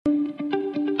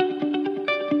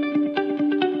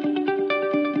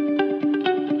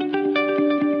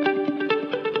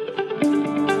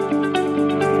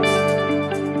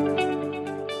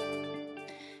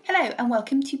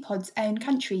welcome to Pod's Own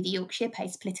Country, the Yorkshire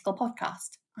Post political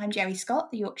podcast. I'm Jerry Scott,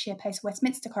 the Yorkshire Post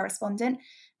Westminster correspondent,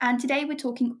 and today we're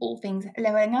talking all things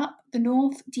lowering up, the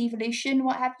North, devolution,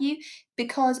 what have you,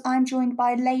 because I'm joined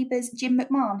by Labour's Jim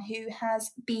McMahon, who has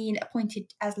been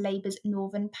appointed as Labour's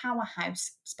Northern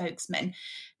Powerhouse spokesman.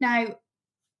 Now,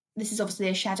 this is obviously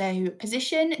a shadow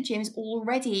position. Jim's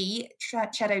already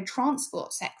shadow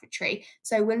transport secretary.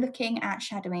 So we're looking at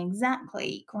shadowing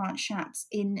exactly Grant Shapps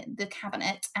in the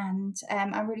cabinet. And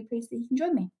I'm really pleased that he can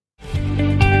join me.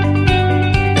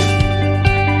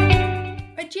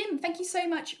 But Jim, thank you so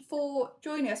much for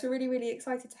joining us. We're really, really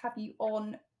excited to have you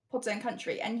on Pod's Own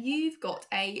Country. And you've got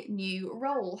a new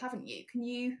role, haven't you? Can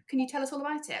you tell us all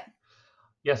about it?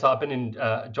 Yes, I've been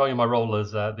enjoying my role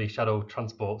as the Shadow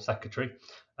Transport Secretary.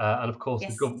 And of course,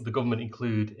 Yes. the government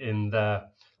include in their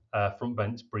front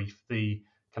bench brief the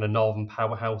kind of Northern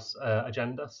Powerhouse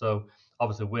agenda. So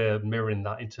obviously we're mirroring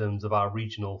that in terms of our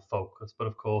regional focus. But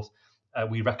of course,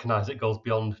 we recognise it goes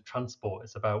beyond transport.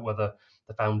 It's about whether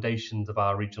the foundations of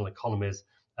our regional economies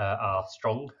are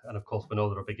strong. And of course, we know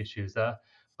there are big issues there.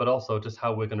 But also just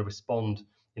how we're going to respond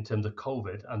in terms of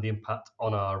COVID and the impact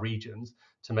on our regions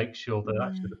to make sure that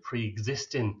actually the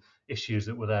pre-existing issues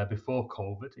that were there before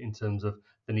COVID in terms of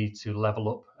the need to level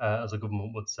up, as a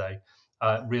government would say,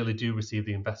 really do receive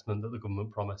the investment that the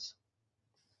government promise.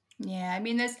 Yeah, I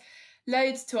mean, there's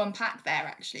loads to unpack there,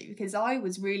 actually, because I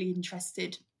was really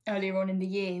interested earlier on in the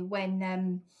year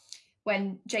when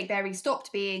Jake Berry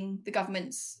stopped being the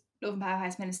government's Northern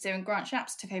Powerhouse Minister and Grant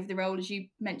Shapps took over the role, as you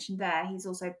mentioned there. He's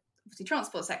also obviously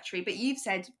Transport Secretary, but you've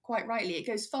said quite rightly, it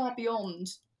goes far beyond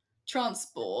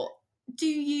transport. Do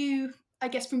you, I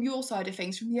guess from your side of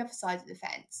things, from the other side of the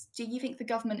fence, do you think the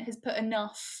government has put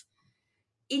enough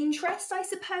interest, I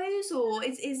suppose, or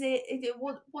is it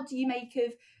what do you make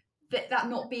of that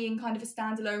not being kind of a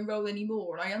standalone role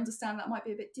anymore? And I understand that might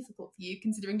be a bit difficult for you,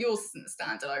 considering yours isn't a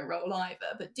standalone role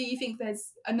either, but do you think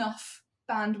there's enough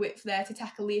bandwidth there to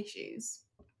tackle the issues?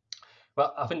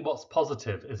 Well, I think what's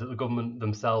positive is that the government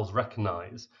themselves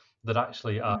recognise that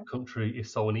actually our country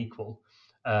is so unequal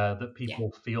that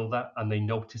people feel that and they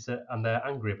notice it and they're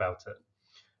angry about it.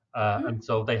 And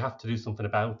so they have to do something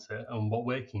about it. And what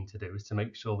we're keen to do is to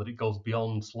make sure that it goes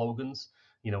beyond slogans.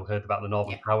 You know, heard about the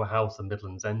Northern Powerhouse and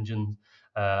Midlands Engine,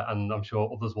 and I'm sure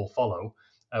others will follow.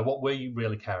 What we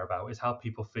really care about is how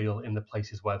people feel in the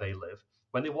places where they live.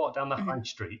 When they walk down the high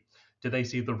street, do they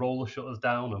see the roller shutters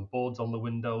down and boards on the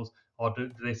windows, or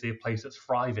do they see a place that's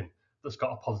thriving, that's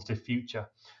got a positive future?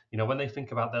 You know, when they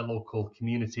think about their local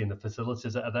community and the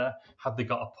facilities that are there, have they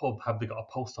got a pub? Have they got a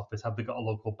post office? Have they got a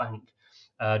local bank?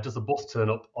 Does the bus turn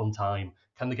up on time?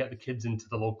 Can they get the kids into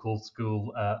the local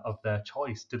school of their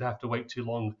choice? Do they have to wait too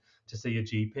long to see a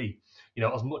GP? You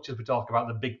know, as much as we talk about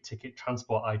the big ticket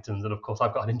transport items, and of course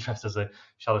I've got an interest as a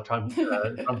shadow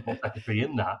transport secretary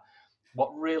in that,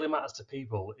 what really matters to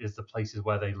people is the places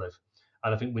where they live.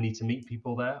 And I think we need to meet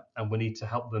people there and we need to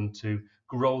help them to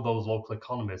grow those local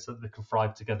economies so that they can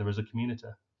thrive together as a community.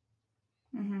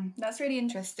 That's really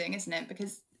interesting, isn't it?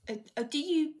 Because do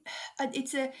you?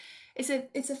 It's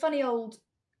a funny old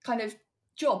kind of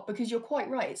job, because you're quite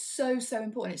right. It's so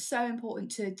important. It's so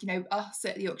important to us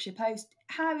at the Yorkshire Post.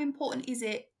 How important is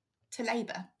it to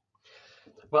Labour?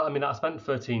 Well, I mean, I spent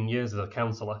 13 years as a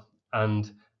councillor,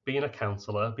 and being a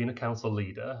councillor, being a council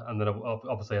leader, and then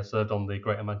obviously I served on the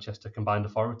Greater Manchester Combined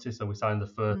Authority, so we signed the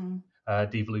first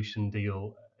devolution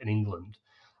deal in England.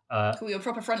 Cool, you're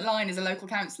proper front line as a local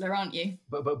councillor, aren't you?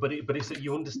 But it's that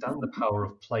you understand the power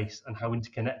of place and how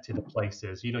interconnected a place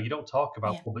is. You know, you don't talk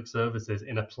about public services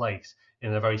in a place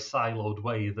in a very siloed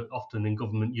way that often in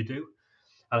government you do.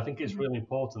 And I think it's really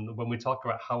important that when we talk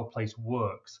about how a place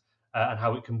works and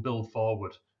how it can build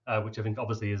forward, which I think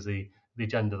obviously is the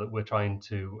agenda that we're trying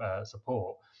to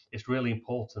support, it's really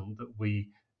important that we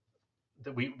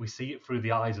see it through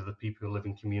the eyes of the people who live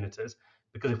in communities.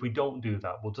 Because if we don't do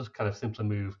that, we'll just kind of simply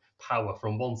move power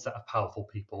from one set of powerful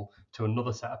people to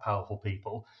another set of powerful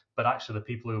people. But actually, the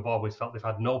people who have always felt they've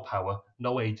had no power,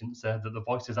 no agency, that the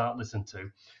voices aren't listened to,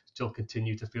 still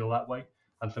continue to feel that way.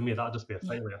 And for me, that'd just be a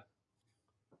failure.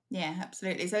 Yeah,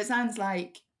 absolutely. So it sounds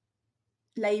like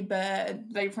Labour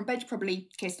front bench, probably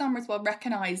Keir Starmer as well,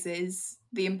 recognises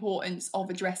the importance of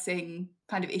addressing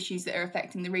kind of issues that are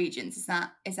affecting the regions. Is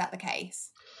that the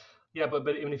case? Yeah, but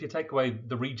even if you take away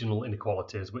the regional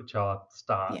inequalities, which are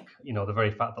stark, you know, the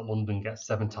very fact that London gets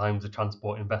 7 times the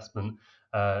transport investment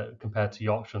compared to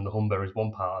Yorkshire and the Humber is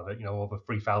one part of it. You know, over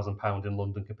 £3,000 in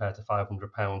London compared to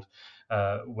 £500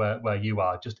 where you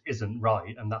are just isn't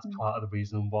right, and that's part of the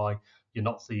reason why you're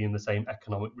not seeing the same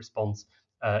economic response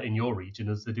in your region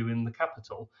as they do in the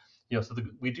capital. So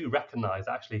we do recognise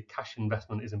that actually cash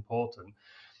investment is important,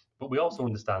 but we also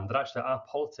understand that actually our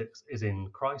politics is in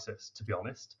crisis, to be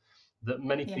honest. That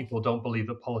many people don't believe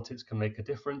that politics can make a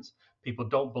difference. People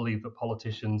don't believe that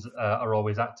politicians are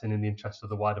always acting in the interest of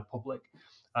the wider public.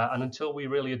 And until we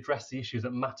really address the issues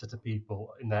that matter to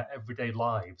people in their everyday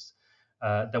lives,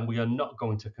 then we are not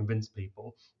going to convince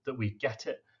people that we get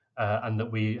it and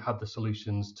that we have the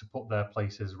solutions to put their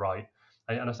places right.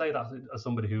 And I say that as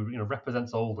somebody who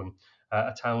represents Oldham,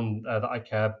 a town that I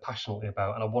care passionately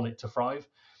about, and I want it to thrive.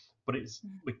 But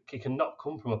it cannot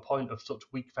come from a point of such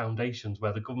weak foundations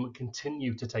where the government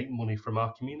continue to take money from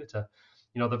our community.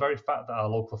 The very fact that our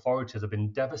local authorities have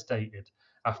been devastated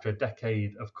after a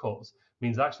decade of cuts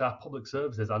means that actually our public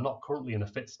services are not currently in a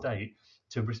fit state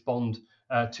to respond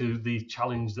to the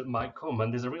challenge that might come.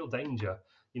 And there's a real danger.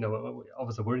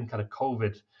 Obviously we're in kind of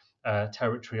COVID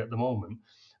territory at the moment,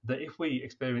 that if we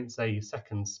experience a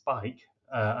second spike,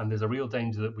 and there's a real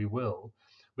danger that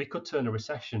we could turn a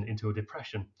recession into a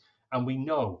depression. And we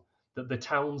know that the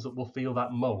towns that will feel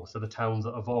that most are the towns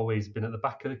that have always been at the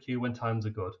back of the queue when times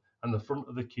are good and the front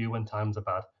of the queue when times are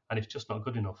bad. And it's just not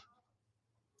good enough.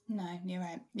 No, you're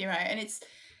right. And it's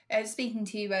speaking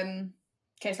to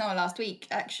Keir Starmer last week,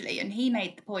 actually, and he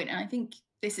made the point, and I think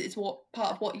this is what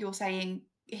part of what you're saying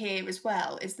here as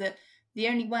well, is that the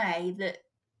only way that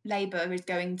Labour is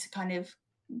going to kind of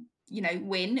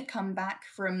come back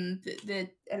from the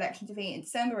election defeat in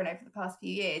December and over the past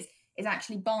few years is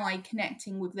actually by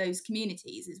connecting with those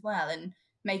communities as well and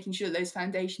making sure those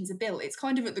foundations are built. It's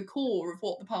kind of at the core of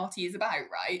what the party is about,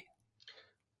 right?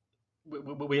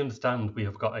 We understand we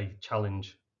have got a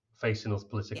challenge facing us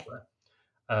politically.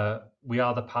 We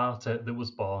are the party that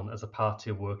was born as a party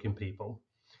of working people,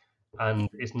 and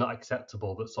it's not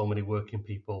acceptable that so many working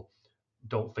people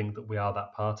don't think that we are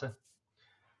that party.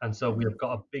 And so we have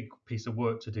got a big piece of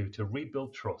work to do to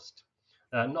rebuild trust,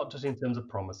 not just in terms of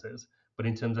promises, but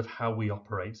in terms of how we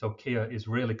operate. So Keir is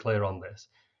really clear on this.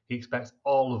 He expects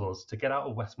all of us to get out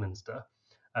of Westminster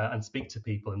and speak to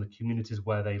people in the communities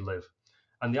where they live.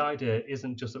 And the idea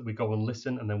isn't just that we go and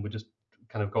listen and then we just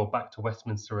kind of go back to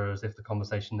Westminster as if the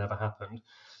conversation never happened,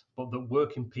 but that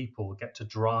working people get to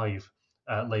drive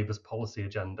Labour's policy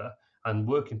agenda, and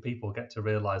working people get to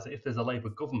realise that if there's a Labour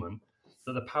government,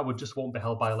 that the power just won't be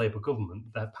held by a Labour government,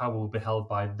 their power will be held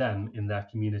by them in their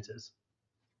communities.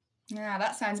 Yeah,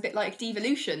 that sounds a bit like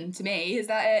devolution to me. Is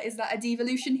that a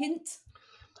devolution hint?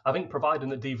 I think providing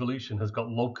that devolution has got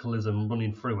localism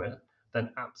running through it,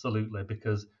 then absolutely,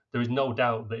 because there is no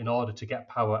doubt that in order to get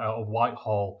power out of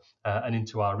Whitehall and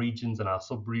into our regions and our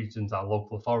sub-regions, our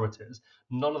local authorities,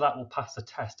 none of that will pass the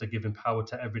test of giving power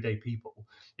to everyday people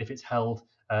if it's held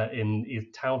in either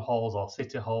town halls or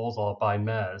city halls or by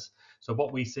mayors. So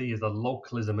what we see is a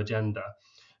localism agenda,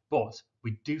 but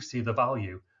we do see the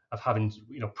value of having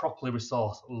properly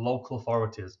resourced local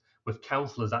authorities with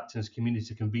councillors acting as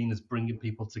community conveners, bringing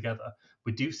people together.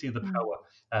 We do see the power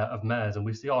of mayors, and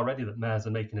we see already that mayors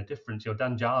are making a difference.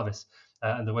 Dan Jarvis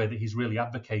and the way that he's really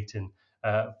advocating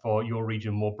for your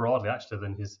region more broadly, actually,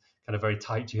 than his kind of very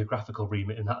tight geographical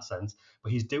remit in that sense.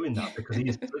 But he's doing that because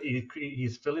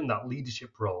he's filling that leadership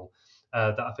role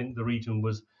that I think the region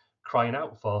was crying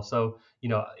out for. So,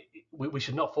 we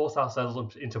should not force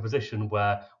ourselves into a position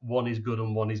where one is good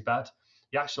and one is bad.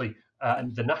 Actually,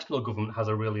 the national government has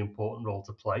a really important role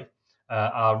to play.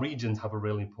 Our regions have a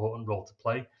really important role to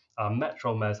play. Our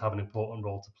metro mayors have an important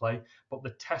role to play. But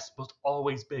the test must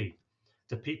always be,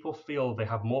 do people feel they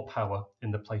have more power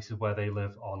in the places where they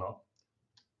live or not?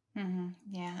 Mm-hmm.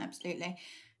 Yeah, absolutely.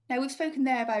 Now, we've spoken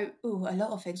there about a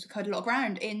lot of things. We've covered a lot of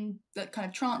ground in the kind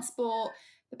of transport,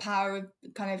 the power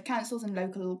of kind of councils and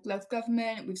local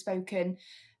government. We've spoken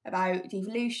about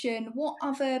devolution. What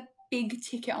other big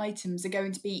ticket items are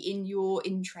going to be in your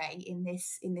in-tray in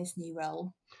this new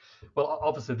role? Well,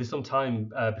 obviously, there's some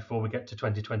time before we get to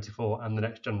 2024 and the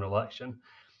next general election.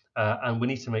 And we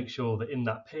need to make sure that in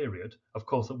that period, of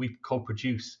course, that we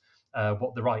co-produce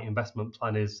what the right investment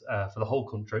plan is for the whole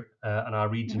country, and our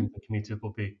regions and communities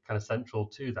will be kind of central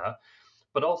to that.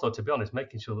 But also, to be honest,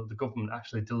 making sure that the government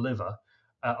actually deliver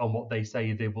on what they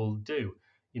say they will do.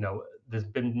 There's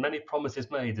been many promises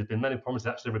made. There's been many promises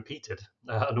actually repeated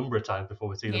a number of times before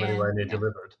we see them anywhere near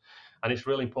delivered. And it's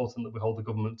really important that we hold the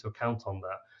government to account on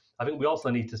that. I think we also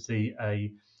need to see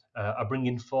a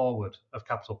bringing forward of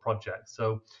capital projects.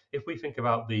 So if we think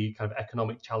about the kind of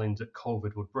economic challenge that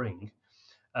COVID would bring,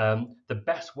 the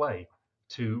best way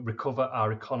to recover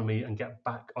our economy and get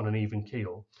back on an even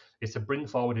keel is to bring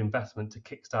forward investment to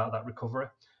kickstart that recovery.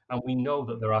 And we know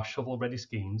that there are shovel-ready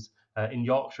schemes in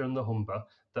Yorkshire and the Humber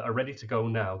that are ready to go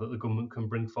now that the government can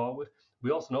bring forward.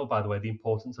 We also know, by the way, the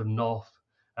importance of North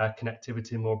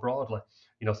connectivity more broadly.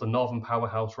 So Northern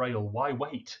Powerhouse Rail, why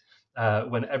wait?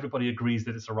 When everybody agrees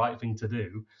that it's the right thing to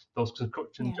do, those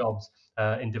construction jobs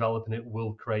in developing it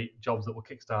will create jobs that will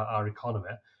kickstart our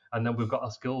economy. And then we've got a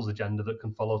skills agenda that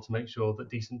can follow to make sure that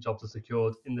decent jobs are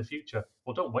secured in the future.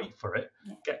 Well, don't wait for it.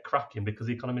 Get cracking because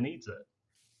the economy needs it.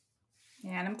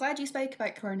 Yeah, and I'm glad you spoke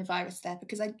about coronavirus there,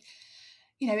 because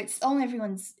it's on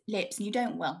everyone's lips, and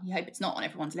you hope it's not on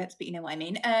everyone's lips, but you know what I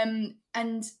mean.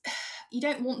 And you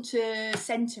don't want to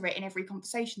centre it in every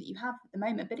conversation that you have at the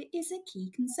moment, but it is a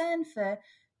key concern for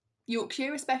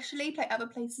Yorkshire, especially other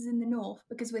places in the north,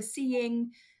 because we're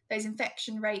seeing those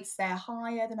infection rates, they're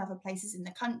higher than other places in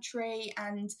the country,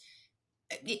 and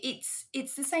it's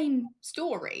the same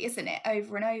story, isn't it,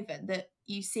 over and over, that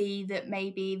you see that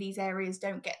maybe these areas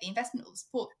don't get the investment or the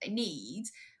support that they need.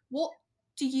 What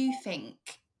do you think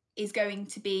is going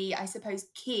to be, I suppose,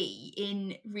 key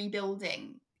in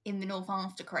rebuilding in the north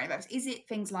after coronavirus? Is it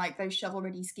things like those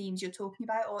shovel-ready schemes you're talking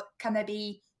about, or can there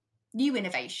be new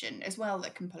innovation as well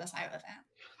that can pull us out of that?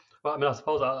 Well, I mean, I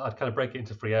suppose I'd kind of break it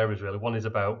into three areas, really. One is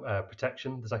about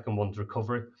protection, the second one's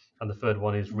recovery, and the third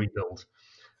one is rebuild.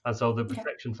 And so the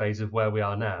protection phase of where we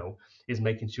are now is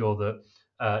making sure that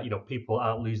people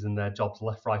aren't losing their jobs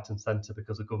left, right, and centre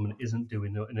because the government isn't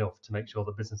doing enough to make sure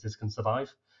that businesses can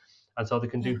survive. And so they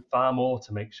can do far more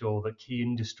to make sure that key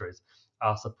industries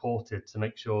are supported, to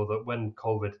make sure that when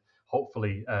COVID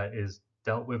hopefully is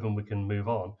dealt with and we can move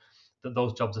on, that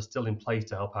those jobs are still in place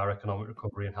to help our economic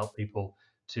recovery and help people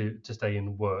to stay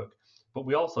in work. But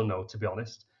we also know, to be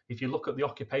honest, if you look at the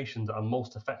occupations that are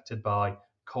most affected by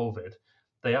COVID,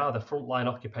 they are the frontline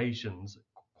occupations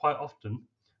quite often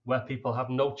where people have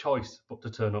no choice but to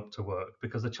turn up to work,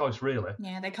 because the choice really...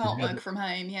 Yeah, they can't work from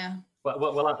home, yeah. But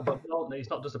it's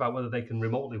not just about whether they can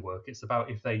remotely work, it's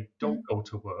about if they don't go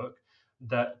to work,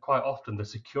 that quite often the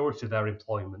security of their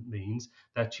employment means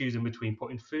they're choosing between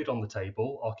putting food on the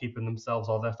table or keeping themselves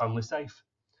or their family safe.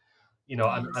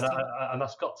 And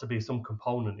that's got to be some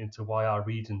component into why our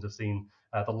regions have seen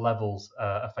the levels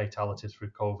of fatalities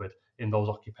through COVID in those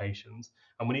occupations.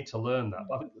 And we need to learn that.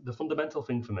 But I think the fundamental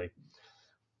thing for me,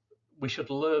 we should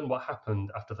learn what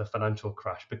happened after the financial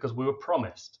crash, because we were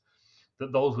promised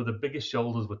that those with the biggest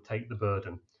shoulders would take the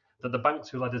burden, that the banks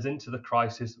who led us into the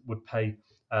crisis would pay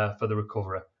for the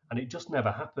recovery. And it just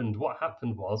never happened. What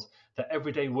happened was that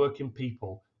everyday working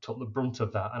people took the brunt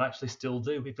of that, and actually still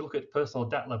do. If you look at personal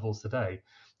debt levels today,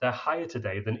 they're higher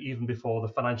today than even before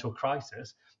the financial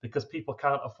crisis, because people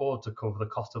can't afford to cover the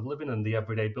cost of living and the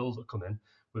everyday bills that come in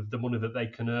with the money that they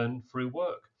can earn through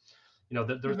work.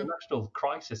 There is a national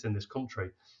crisis in this country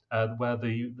where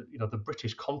the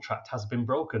British contract has been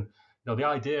broken. The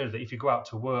idea that if you go out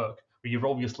to work, or you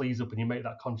roll your sleeves up and you make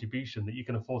that contribution, that you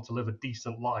can afford to live a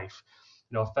decent life,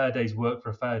 a fair day's work for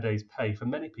a fair day's pay, for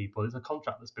many people, is a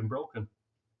contract that's been broken.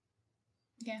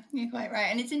 Yeah, you're quite right.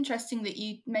 And it's interesting that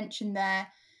you mentioned there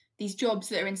these jobs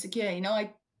that are insecure.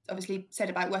 I obviously said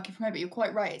about working from home, but you're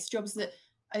quite right. It's jobs that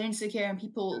are insecure and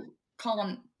people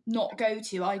can't not go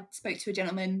to. I spoke to a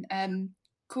gentleman,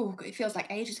 it feels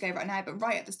like ages ago right now, but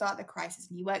right at the start of the crisis,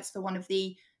 and he works for one of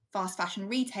the fast fashion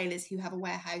retailers who have a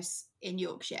warehouse in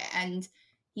Yorkshire, and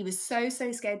he was so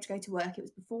scared to go to work. It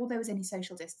was before there was any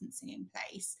social distancing in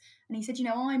place, and he said,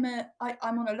 I'm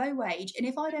on a low wage, and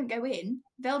if I don't go in,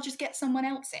 they'll just get someone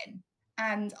else in,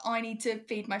 and I need to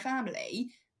feed my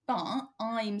family. But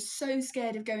I'm so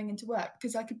scared of going into work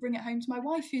because I could bring it home to my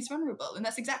wife who's vulnerable. And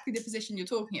that's exactly the position you're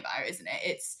talking about, isn't it?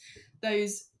 It's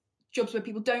those jobs where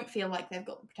people don't feel like they've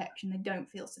got the protection, they don't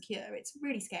feel secure. It's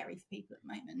really scary for people at the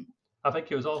moment. I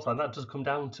think it was also, and that does come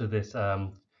down to this, I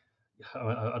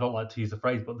don't like to use the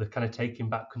phrase, but the kind of taking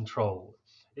back control.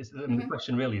 The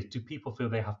question really is, do people feel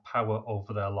they have power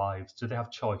over their lives? Do they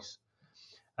have choice?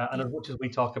 And as much as we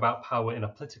talk about power in a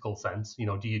political sense,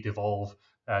 do you devolve?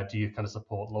 Do you kind of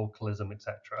support localism,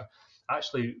 etc.?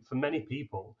 Actually, for many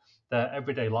people, their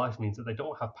everyday life means that they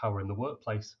don't have power in the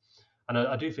workplace. And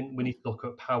I do think we need to look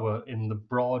at power in the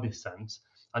broadest sense,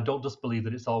 and don't just believe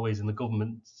that it's always in the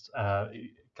government's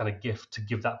kind of gift to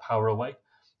give that power away.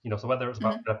 So whether it's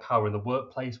about kind of power in the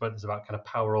workplace, whether it's about kind of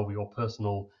power over your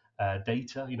personal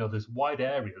data, there's wide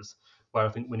areas where I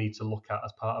think we need to look at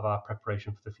as part of our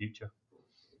preparation for the future.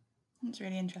 That's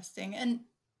really interesting. And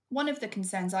one of the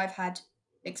concerns I've had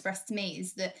expressed to me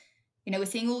is that, we're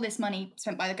seeing all this money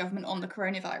spent by the government on the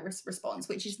coronavirus response,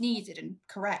 which is needed and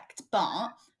correct. But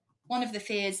one of the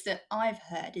fears that I've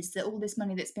heard is that all this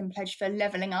money that's been pledged for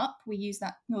levelling up, we use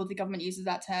that, or the government uses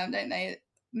that term, don't they?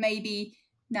 Maybe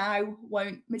now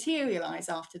won't materialise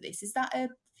after this. Is that a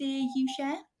fear you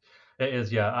share? It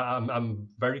is, yeah. I'm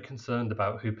very concerned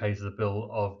about who pays the bill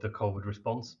of the COVID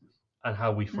response. and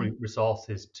how we free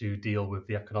resources to deal with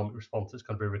the economic response that's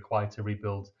going to be required to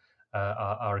rebuild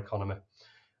our economy.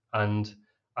 And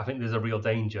I think there's a real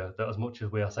danger that as much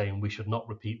as we are saying we should not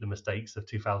repeat the mistakes of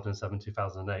 2007,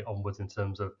 2008 onwards in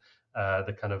terms of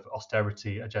the kind of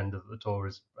austerity agenda that the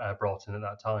Tories brought in at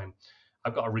that time,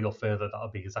 I've got a real fear that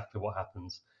that'll be exactly what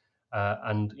happens.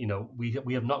 And we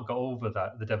have not got over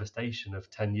the devastation of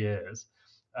 10 years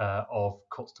of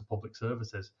cuts to public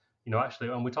services. Actually,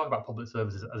 when we talk about public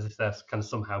services as if they're kind of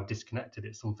somehow disconnected,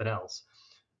 it's something else.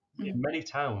 In many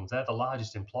towns, they're the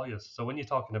largest employers. So when you're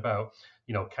talking about,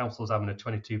 councils having a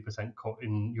 22% cut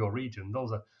in your region,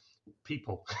 those are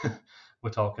people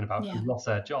we're talking about who lost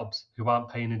their jobs, who aren't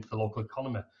paying into the local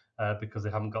economy because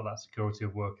they haven't got that security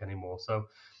of work anymore. So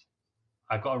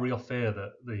I've got a real fear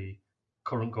that the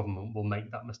current government will make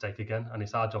that mistake again, and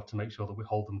it's our job to make sure that we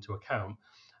hold them to account.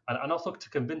 And also to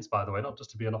convince, by the way, not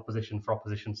just to be an opposition for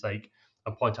opposition's sake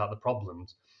and point out the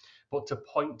problems, but to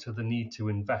point to the need to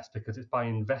invest, because it's by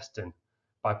investing,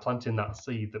 by planting that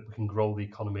seed, that we can grow the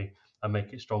economy and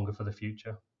make it stronger for the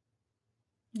future.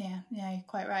 Yeah, you're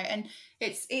quite right. And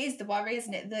it is the worry,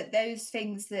 isn't it, that those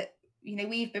things that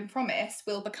we've been promised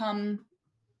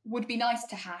would be nice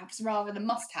to haves rather than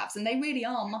must haves, and they really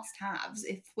are must haves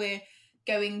if we're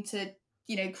going to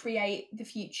create the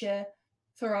future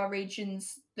for our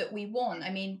regions that we want.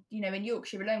 I mean, in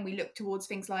Yorkshire alone, we look towards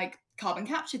things like carbon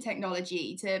capture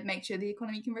technology to make sure the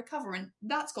economy can recover, and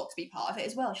that's got to be part of it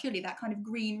as well, surely, that kind of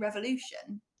green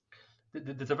revolution.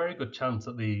 There's a very good chance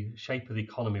that the shape of the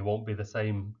economy won't be the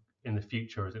same in the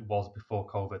future as it was before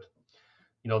COVID.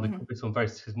 There could be some very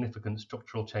significant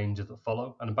structural changes that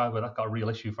follow. And by the way, that's got a real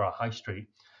issue for our high street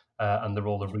and the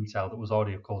role of retail that was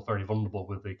already, of course, very vulnerable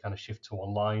with the kind of shift to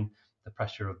online, the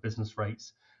pressure of business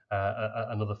rates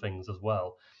and other things as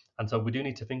well. And so we do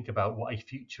need to think about what a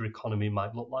future economy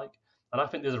might look like. And I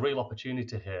think there's a real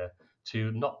opportunity here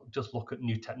to not just look at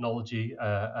new technology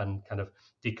and kind of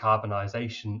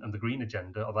decarbonisation and the green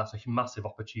agenda, although that's a massive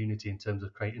opportunity in terms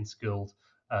of creating skilled,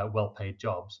 well-paid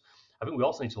jobs. I think we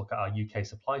also need to look at our UK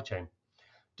supply chain.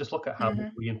 Just look at how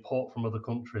we import from other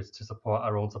countries to support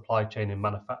our own supply chain in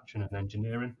manufacturing and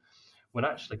engineering. When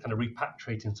actually kind of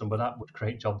repatriating some of that would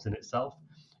create jobs in itself.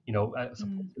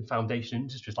 Supporting foundation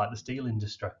industries like the steel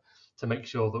industry to make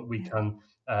sure that we can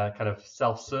kind of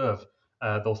self-serve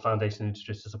those foundation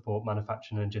industries to support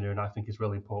manufacturing and engineering, I think is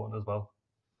really important as well.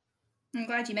 I'm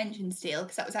glad you mentioned steel,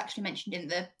 because that was actually mentioned in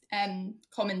the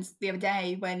Commons the other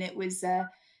day when it was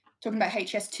talking about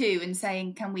HS2 and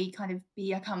saying, can we kind of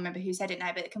be, I can't remember who said it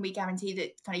now, but can we guarantee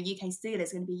that kind of UK steel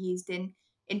is going to be used in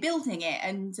building it?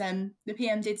 And the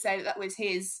PM did say that was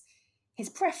his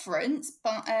preference,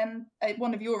 but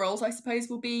one of your roles, I suppose,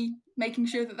 will be making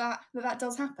sure that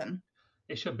does happen.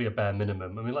 It should be a bare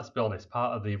minimum. I mean, let's be honest,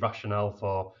 part of the rationale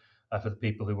for the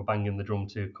people who were banging the drum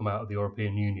to come out of the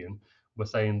European Union were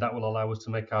saying that will allow us to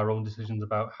make our own decisions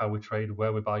about how we trade,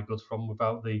 where we buy goods from,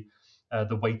 without the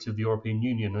weight of the European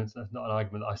Union. It's not an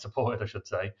argument that I supported, I should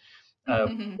say.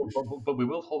 But we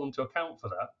will hold them to account for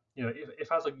that.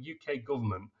 If as a UK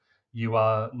government you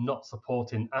are not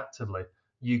supporting actively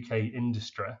UK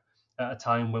industry at a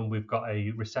time when we've got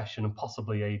a recession and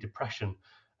possibly a depression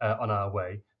on our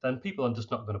way, then people are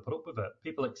just not going to put up with it.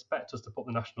 People expect us to put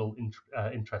the national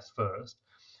interest first.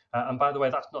 And by the way,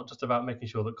 that's not just about making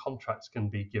sure that contracts can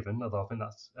be given, although I think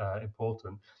that's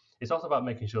important. It's also about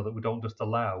making sure that we don't just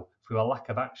allow, through a lack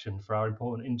of action, for our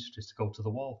important industries to go to the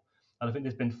wall. And I think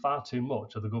there's been far too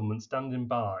much of the government standing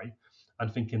by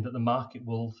and thinking that the market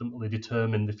will ultimately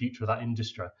determine the future of that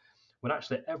industry, when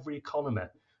actually every economy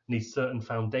needs certain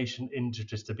foundation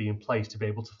industries to be in place to be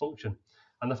able to function.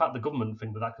 And the fact the government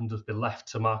think that can just be left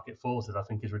to market forces, I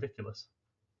think, is ridiculous.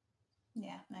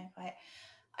 Yeah, no, quite.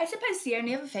 I suppose the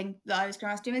only other thing that I was going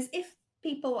to ask him is if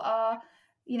people are,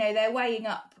 they're weighing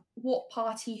up what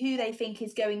party, who they think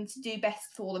is going to do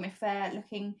best for them, if they're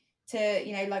looking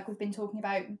to, like we've been talking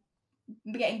about,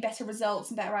 getting better results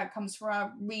and better outcomes for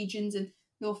our regions and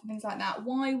north and things like that,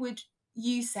 why would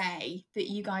you say that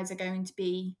you guys are going to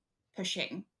be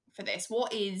pushing for this?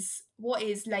 What is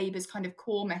Labour's kind of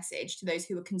core message to those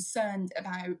who are concerned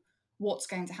about what's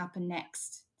going to happen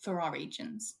next for our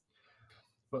regions?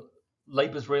 But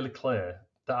Labour's really clear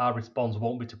that our response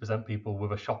won't be to present people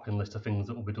with a shopping list of things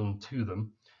that will be done to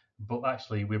them, but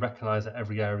actually we recognise that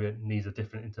every area needs a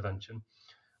different intervention.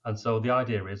 And so the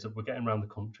idea is that we're getting around the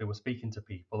country, we're speaking to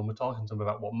people, and we're talking to them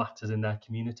about what matters in their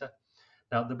community.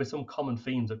 Now, there'll be some common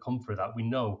themes that come through that. We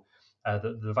know that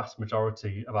the vast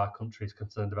majority of our country is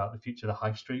concerned about the future of the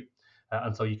high street.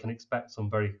 And so you can expect some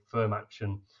very firm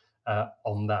action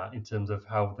on that in terms of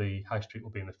how the high street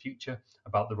will be in the future,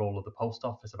 about the role of the post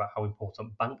office, about how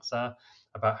important banks are,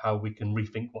 about how we can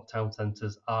rethink what town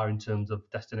centres are in terms of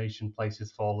destination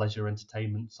places for leisure,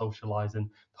 entertainment, socialising,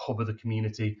 the hub of the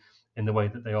community in the way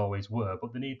that they always were.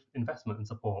 But they need investment and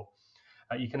support.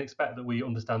 You can expect that we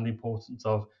understand the importance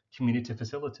of community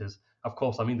facilities. Of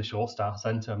course, I mean the Short Star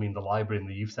Centre, I mean the library and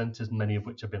the youth centres, many of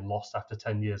which have been lost after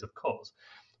 10 years of cuts.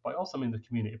 But I also mean the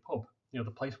community pub, the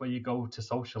place where you go to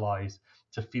socialise,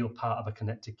 to feel part of a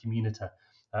connected community,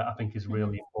 I think is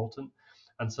really important.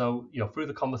 And so, through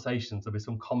the conversations, there'll be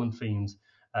some common themes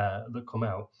that come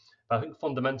out. But I think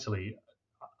fundamentally,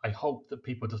 I hope that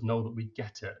people just know that we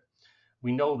get it.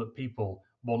 We know that people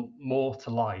want more to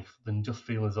life than just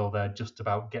feeling as though they're just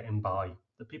about getting by.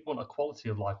 That people want a quality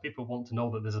of life. People want to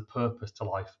know that there's a purpose to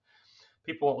life.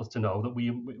 People want us to know that we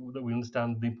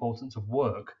understand the importance of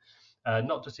work,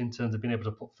 not just in terms of being able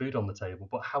to put food on the table,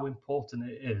 but how important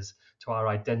it is to our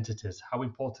identities, how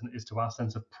important it is to our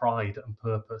sense of pride and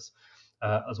purpose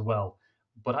as well.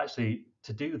 But actually,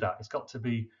 to do that, it's got to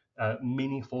be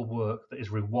meaningful work that is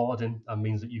rewarding and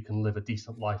means that you can live a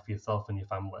decent life for yourself and your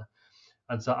family.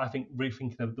 And so I think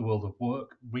rethinking the world of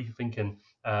work, rethinking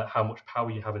how much power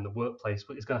you have in the workplace,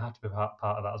 is going to have to be part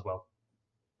of that as well.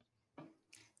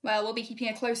 Well, we'll be keeping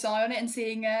a close eye on it and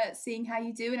seeing how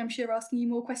you do, and I'm sure asking you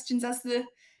more questions as the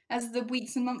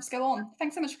weeks and months go on.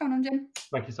 Thanks so much for coming on, Jim.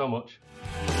 Thank you so much.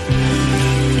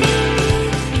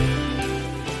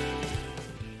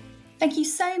 Thank you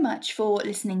so much for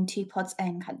listening to Pod's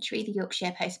Own Country, the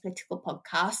Yorkshire Post political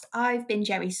podcast. I've been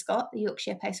Jerry Scott, the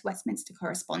Yorkshire Post Westminster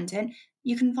correspondent.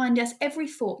 You can find us every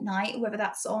fortnight, whether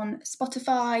that's on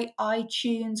Spotify,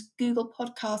 iTunes, Google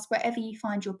Podcasts, wherever you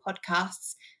find your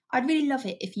podcasts. I'd really love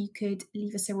it if you could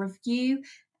leave us a review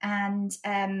and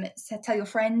tell your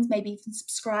friends, maybe even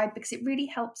subscribe, because it really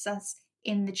helps us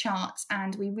in the charts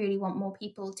and we really want more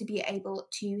people to be able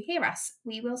to hear us.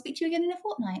 We will speak to you again in a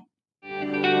fortnight.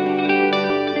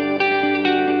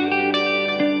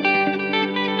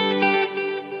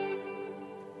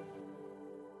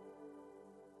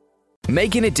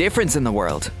 Making a difference in the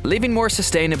world, living more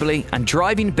sustainably and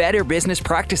driving better business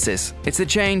practices. It's the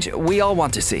change we all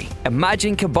want to see.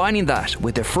 Imagine combining that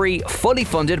with a free, fully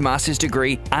funded master's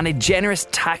degree and a generous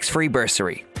tax-free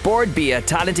bursary. Bord Bia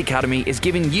Talent Academy is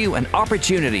giving you an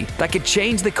opportunity that could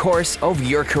change the course of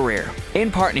your career.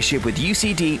 In partnership with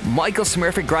UCD Michael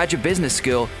Smurfit Graduate Business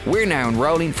School, we're now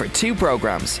enrolling for 2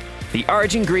 programs. The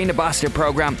Origin Green Ambassador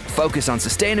Programme, focus on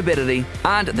sustainability,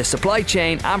 and the Supply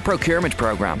Chain and Procurement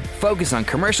Programme, focus on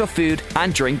commercial food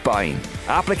and drink buying.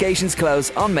 Applications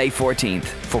close on May 14th.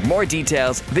 For more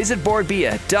details, visit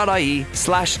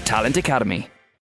boardbia.ie/talentacademy.